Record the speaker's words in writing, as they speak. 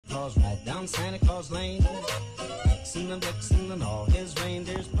Claus ride down Santa Claus Lane. Vixen and all his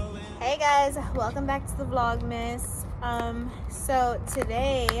reindeers pulling. Hey guys, welcome back to the Vlogmas. So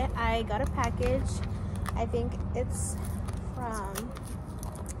today I got a package. I think it's from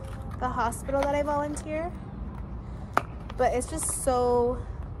the hospital that I volunteer, but it's just so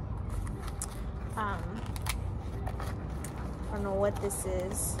I don't know what this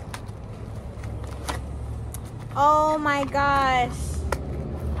is. Oh my gosh,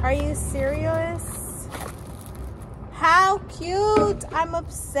 are you serious? How cute! I'm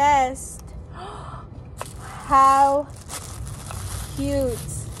obsessed. How cute.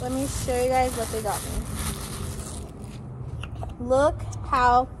 Let me show you guys what they got me. Look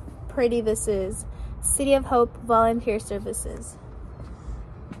how pretty this is. City of Hope Volunteer Services.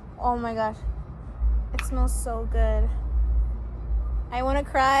 Oh my gosh, it smells so good. I want to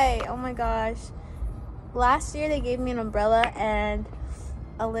cry. Oh my gosh. Last year they gave me an umbrella and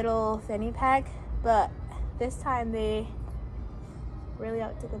a little fanny pack, but this time they really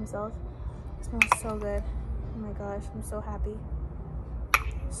outdid themselves. It smells so good. Oh my gosh, I'm so happy.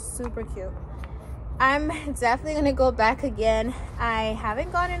 Super cute. I'm definitely gonna go back again. I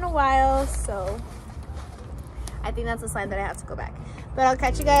haven't gone in a while, so I think that's a sign that I have to go back. But I'll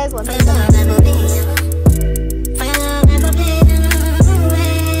catch you guys once I'm done.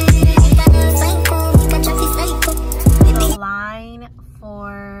 The line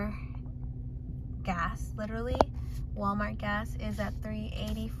for gas, literally Walmart gas, is at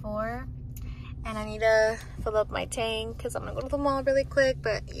 $3.84, and I need to fill up my tank because I'm gonna go to the mall really quick.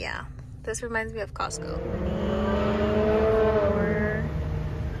 But yeah, this reminds me of Costco.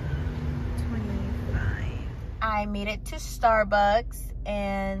 4.25. I made it to Starbucks,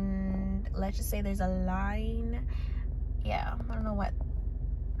 and let's just say there's a line. Yeah, I don't know what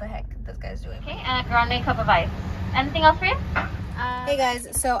the heck this guy's doing. Okay, and a grande cup of ice. Anything else for you? Hey guys,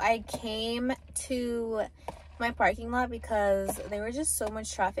 so I came to my parking lot because there was just so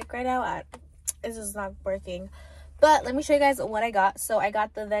much traffic right now. It's just not working. But let me show you guys what I got. So I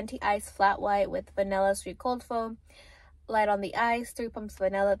got the venti ice flat white with vanilla sweet cold foam, light on the ice, 3 pumps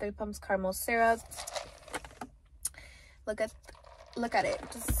vanilla, 3 pumps caramel syrup. Look at it.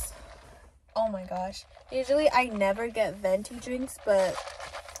 Just, oh my gosh. Usually I never get venti drinks, but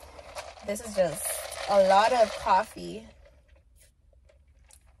this is just a lot of coffee.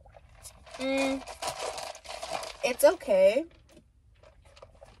 It's okay,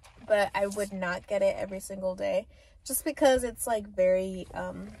 but I would not get it every single day just because it's like very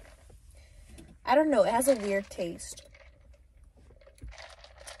I don't know, it has a weird taste.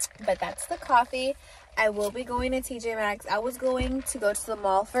 But that's the coffee. I will be going to TJ Maxx. I was going to go to the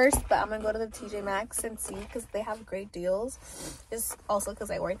mall first, but I'm gonna go to the TJ Maxx and see because they have great deals. It's also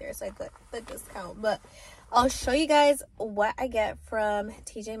because I work there, so I got the discount. But I'll show you guys what I get from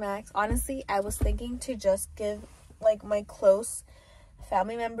TJ Maxx. Honestly, I was thinking to just give like my close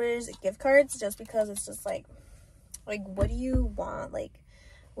family members gift cards, just because it's just like what do you want? Like,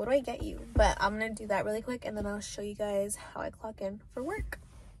 what do I get you? But I'm gonna do that really quick, and then I'll show you guys how I clock in for work.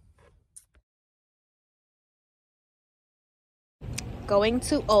 Going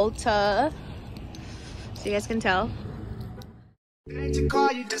to Ulta, so you guys can tell. I ain't to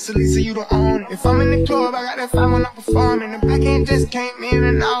call you just so you don't own it. If I'm in the club, I got that fire when I'm performing. The back end just came in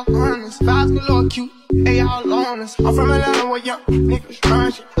and out honest. Vibes galore cute, they all on us. I'm from Atlanta where young niggas run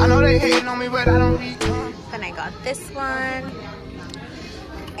shit. I know they hating on me, but I don't read comments. Then I got this one.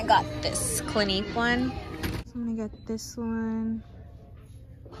 I got this Clinique one. So I'm gonna get this one.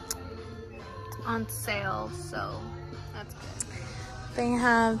 It's on sale, so that's good. They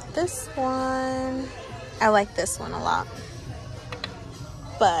have this one. I like this one a lot,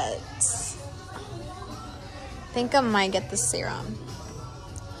 but I think I might get the serum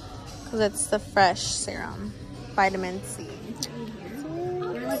because it's the fresh serum, vitamin C.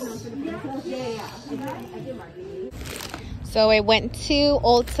 So I went to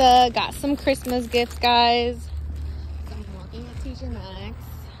Ulta, got some Christmas gifts, guys. So I'm walking at TJ Maxx.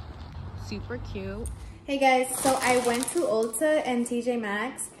 Super cute. Hey guys, so I went to Ulta and TJ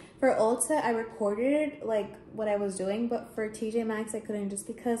Maxx. For Ulta, I recorded like what I was doing, but for TJ Maxx, I couldn't just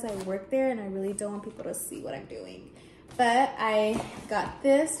because I work there and I really don't want people to see what I'm doing. But I got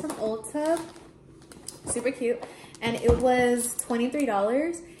this from Ulta, super cute, and it was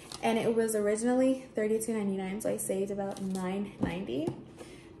 $23, and it was originally $32.99, so I saved about $9.90.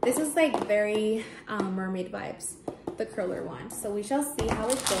 This is like very mermaid vibes, the curler one. So we shall see how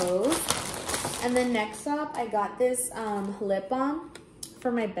it goes. And then next up, I got this lip balm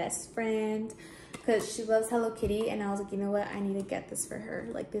for my best friend because she loves Hello Kitty, and I was like, you know what, I need to get this for her.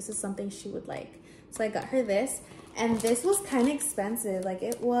 Like, this is something she would like. So I got her this, And this was kind of expensive. Like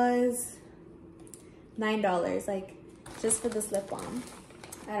it was $9, like just for this lip balm.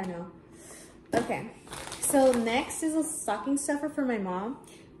 I don't know. Okay, so next is a stocking stuffer for my mom,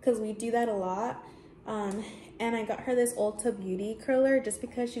 because we do that a lot. And I got her this Ulta Beauty curler just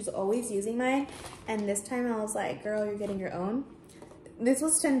because she's always using mine. And this time I was like, girl, you're getting your own. This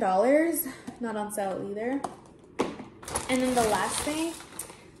was $10, not on sale either. And then the last thing,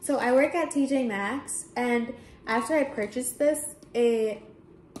 so I work at TJ Maxx, and after I purchased this, it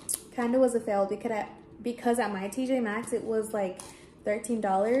kind of was a fail because at my TJ Maxx it was like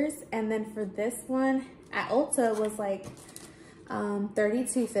 $13, and then for this one at Ulta was like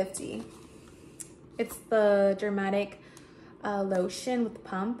 $32.50. It's the dramatic lotion with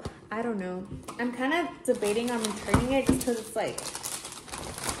pump. I don't know. I'm kind of debating on returning it just because it's like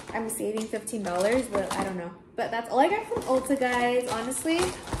I'm saving $15, but I don't know. But that's all I got from Ulta, guys. Honestly,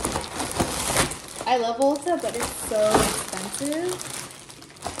 I love Ulta, but it's so expensive.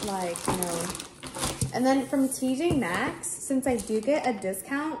 Like, no. And then from TJ Maxx, since I do get a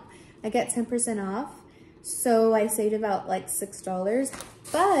discount, I get 10% off. So I saved about like $6.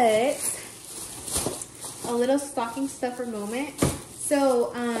 But a little stocking stuffer moment.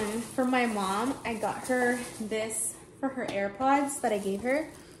 So for my mom, I got her this for her AirPods that I gave her.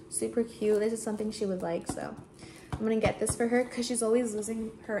 Super cute. This is something she would like, so I'm gonna get this for her because she's always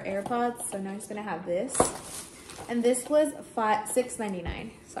losing her AirPods. So now she's gonna have this. And this was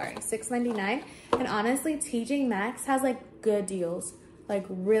 $6.99. Sorry, $6.99. And honestly, TJ Maxx has like good deals, like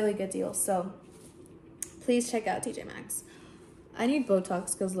really good deals. So please check out TJ Maxx. I need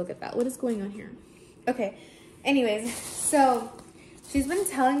Botox because look at that. What is going on here? Okay, anyways, so she's been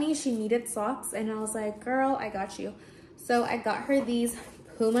telling me she needed socks, and I was like, girl, I got you. So I got her these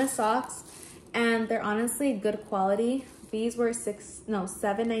Puma socks, and they're honestly good quality. These were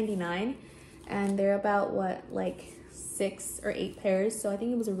 $7.99, and they're about what, like 6 or 8 pairs, so I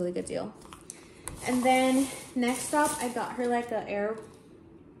think it was a really good deal. And then next up, I got her like a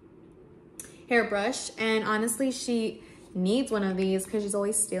hairbrush, and honestly she needs one of these because she's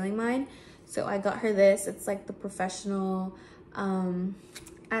always stealing mine. So I got her this. It's like the professional, I don't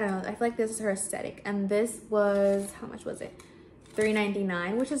know, I feel like this is her aesthetic. And this was, how much was it?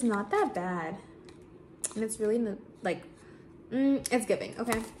 $3.99, which is not that bad. And it's really like, it's giving,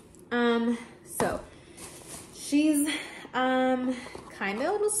 okay? So she's kind of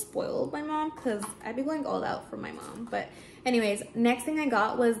a little spoiled, my mom, because I'd be going all out for my mom. But anyways, next thing I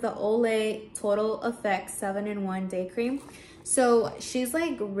got was the Olay Total Effects 7-in-1 Day Cream. So she's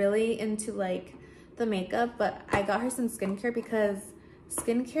like really into like the makeup, but I got her some skincare because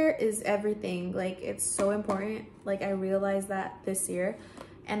skincare is everything. Like it's so important. Like I realized that this year.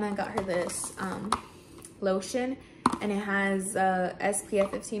 And I got her this lotion, and it has SPF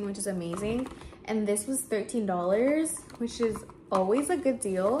 15, which is amazing. And this was $13, which is always a good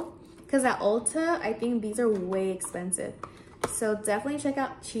deal because at Ulta I think these are way expensive. So definitely check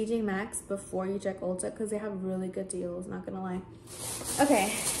out TJ Maxx before you check Ulta because they have really good deals, not gonna lie.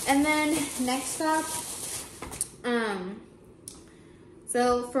 Okay, and then next up,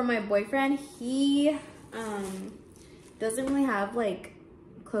 so for my boyfriend, he doesn't really have like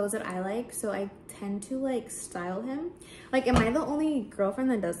clothes that I like, so I tend to like style him. Like, am I the only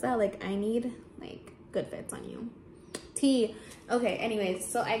girlfriend that does that? Like, I need like good fits on you. Okay, anyways,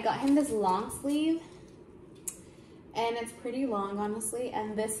 so I got him this long sleeve, and it's pretty long, honestly,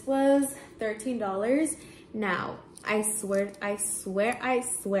 and this was $13. Now, I swear,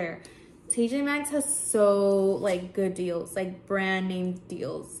 TJ Maxx has so like good deals, like brand name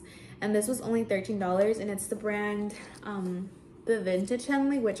deals, and this was only $13, and it's the brand the Vintage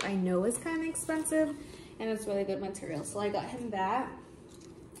Henley, which I know is kind of expensive, and it's really good material. So I got him that.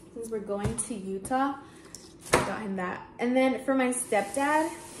 Since we're going to Utah, I got him that. And then for my stepdad,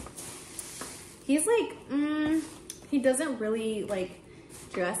 he's like, he doesn't really like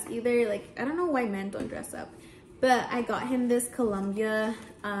dress either. Like, I don't know why men don't dress up, but I got him this Columbia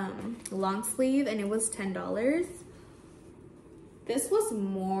long sleeve, and it was $10. This was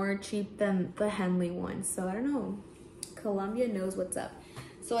more cheap than the Henley one, so I don't know. Columbia knows what's up.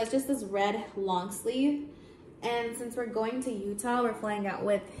 So it's just this red long sleeve, and since we're going to Utah, we're flying out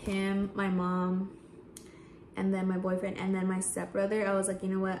with him, my mom, and then my boyfriend, and then my stepbrother. I was like, you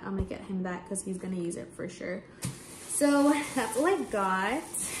know what, I'm gonna get him that because he's gonna use it for sure. So that's all I got.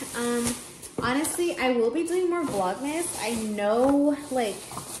 Honestly, I will be doing more Vlogmas. I know like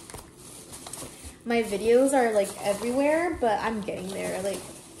my videos are like everywhere, but I'm getting there. Like,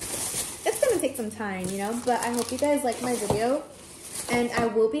 it's gonna take some time, you know, but I hope you guys like my video, and I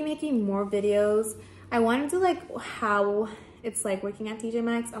will be making more videos. I wanted to like how it's like working at TJ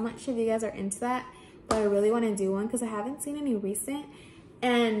Maxx. I'm not sure if you guys are into that, but I really want to do one because I haven't seen any recent.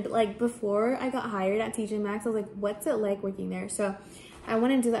 And like before I got hired at TJ Maxx, I was like, what's it like working there? So I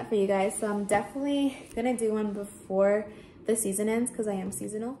want to do that for you guys. So I'm definitely gonna do one before the season ends because I am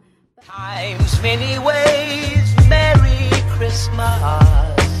seasonal. Times many ways, Merry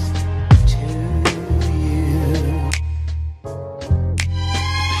Christmas.